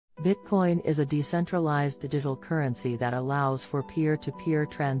Bitcoin is a decentralized digital currency that allows for peer-to-peer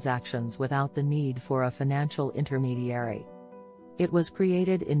transactions without the need for a financial intermediary. It was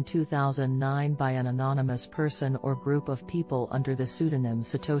created in 2009 by an anonymous person or group of people under the pseudonym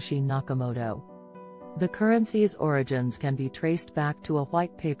Satoshi Nakamoto. The currency's origins can be traced back to a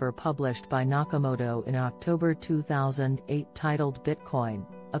white paper published by Nakamoto in October 2008 titled Bitcoin,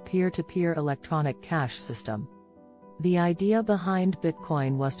 a peer-to-peer electronic cash system. The idea behind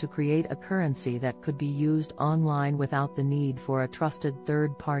Bitcoin was to create a currency that could be used online without the need for a trusted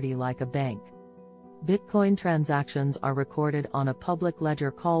third party like a bank. Bitcoin transactions are recorded on a public ledger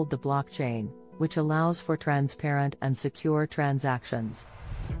called the blockchain, which allows for transparent and secure transactions.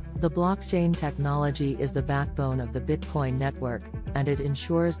 The blockchain technology is the backbone of the Bitcoin network, and it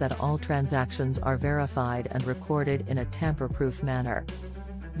ensures that all transactions are verified and recorded in a tamper-proof manner.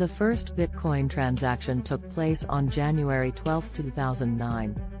 The first Bitcoin transaction took place on January 12, 2009,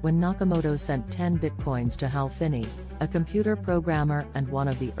 when Nakamoto sent 10 Bitcoins to Hal Finney, a computer programmer and one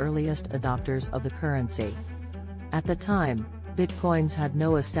of the earliest adopters of the currency. At the time, Bitcoins had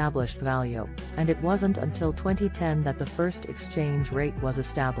no established value, and it wasn't until 2010 that the first exchange rate was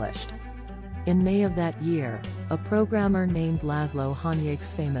established. In May of that year, a programmer named Laszlo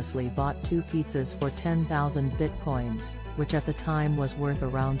Hanyecz famously bought 2 pizzas for 10,000 Bitcoins, which at the time was worth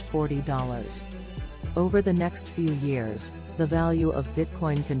around $40. Over the next few years, the value of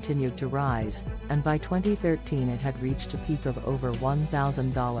Bitcoin continued to rise, and by 2013 it had reached a peak of over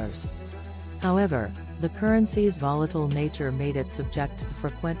 $1,000. However, the currency's volatile nature made it subject to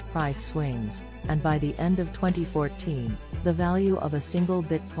frequent price swings, and by the end of 2014, the value of a single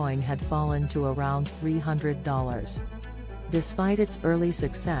Bitcoin had fallen to around $300. Despite its early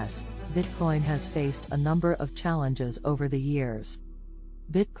success, Bitcoin has faced a number of challenges over the years.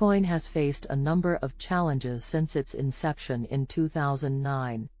 Bitcoin has faced a number of challenges since its inception in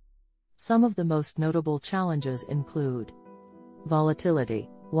 2009. Some of the most notable challenges include volatility.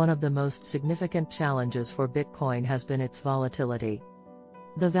 One of the most significant challenges for Bitcoin has been its volatility.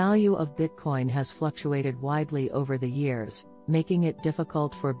 The value of Bitcoin has fluctuated widely over the years, making it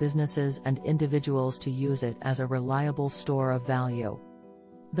difficult for businesses and individuals to use it as a reliable store of value.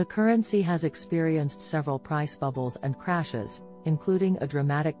 The currency has experienced several price bubbles and crashes, including a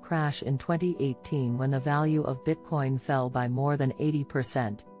dramatic crash in 2018 when the value of Bitcoin fell by more than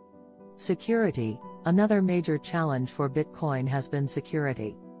 80%. Security. Another major challenge for Bitcoin has been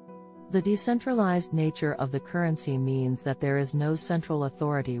security. The decentralized nature of the currency means that there is no central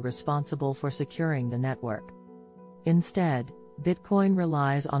authority responsible for securing the network. Instead, Bitcoin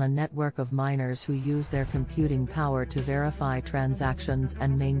relies on a network of miners who use their computing power to verify transactions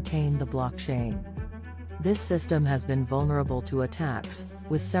and maintain the blockchain. This system has been vulnerable to attacks,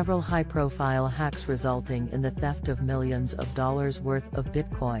 with several high-profile hacks resulting in the theft of millions of dollars worth of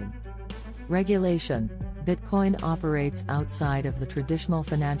Bitcoin. Regulation. Bitcoin operates outside of the traditional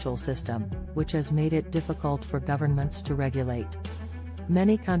financial system, which has made it difficult for governments to regulate.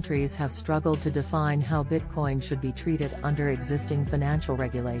 Many countries have struggled to define how Bitcoin should be treated under existing financial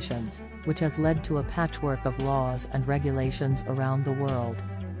regulations, which has led to a patchwork of laws and regulations around the world.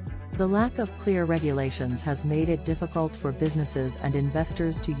 The lack of clear regulations has made it difficult for businesses and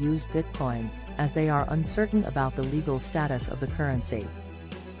investors to use Bitcoin, as they are uncertain about the legal status of the currency.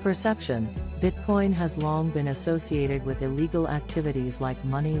 Perception. Bitcoin has long been associated with illegal activities like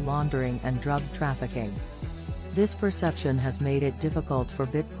money laundering and drug trafficking. This perception has made it difficult for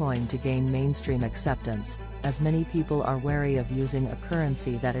Bitcoin to gain mainstream acceptance, as many people are wary of using a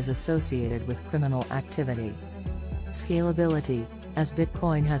currency that is associated with criminal activity. Scalability. As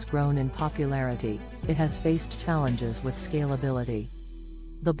Bitcoin has grown in popularity, it has faced challenges with scalability.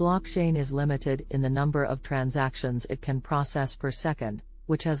 The blockchain is limited in the number of transactions it can process per second,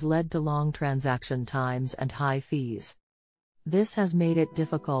 which has led to long transaction times and high fees. This has made it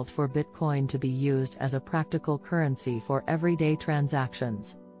difficult for Bitcoin to be used as a practical currency for everyday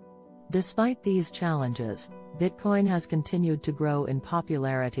transactions. Despite these challenges, Bitcoin has continued to grow in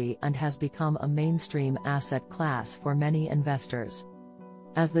popularity and has become a mainstream asset class for many investors.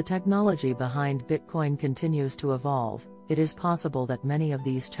 As the technology behind Bitcoin continues to evolve, it is possible that many of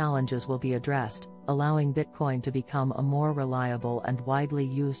these challenges will be addressed, allowing Bitcoin to become a more reliable and widely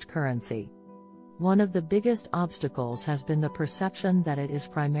used currency. One of the biggest obstacles has been the perception that it is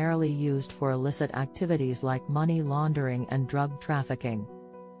primarily used for illicit activities like money laundering and drug trafficking.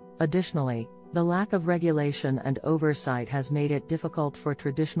 Additionally, the lack of regulation and oversight has made it difficult for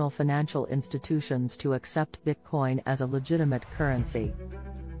traditional financial institutions to accept Bitcoin as a legitimate currency.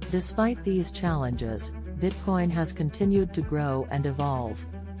 Despite these challenges, Bitcoin has continued to grow and evolve.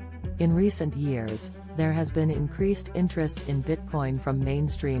 In recent years, there has been increased interest in Bitcoin from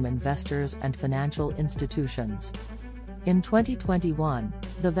mainstream investors and financial institutions. In 2021,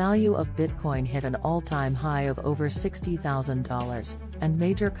 the value of Bitcoin hit an all-time high of over $60,000, and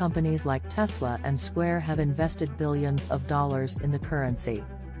major companies like Tesla and Square have invested billions of dollars in the currency.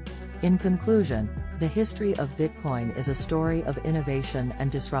 In conclusion, the history of Bitcoin is a story of innovation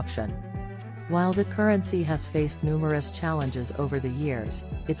and disruption. While the currency has faced numerous challenges over the years,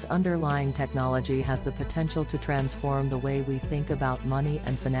 its underlying technology has the potential to transform the way we think about money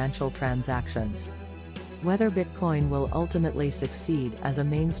and financial transactions. Whether Bitcoin will ultimately succeed as a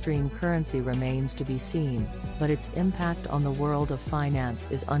mainstream currency remains to be seen, but its impact on the world of finance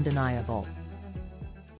is undeniable.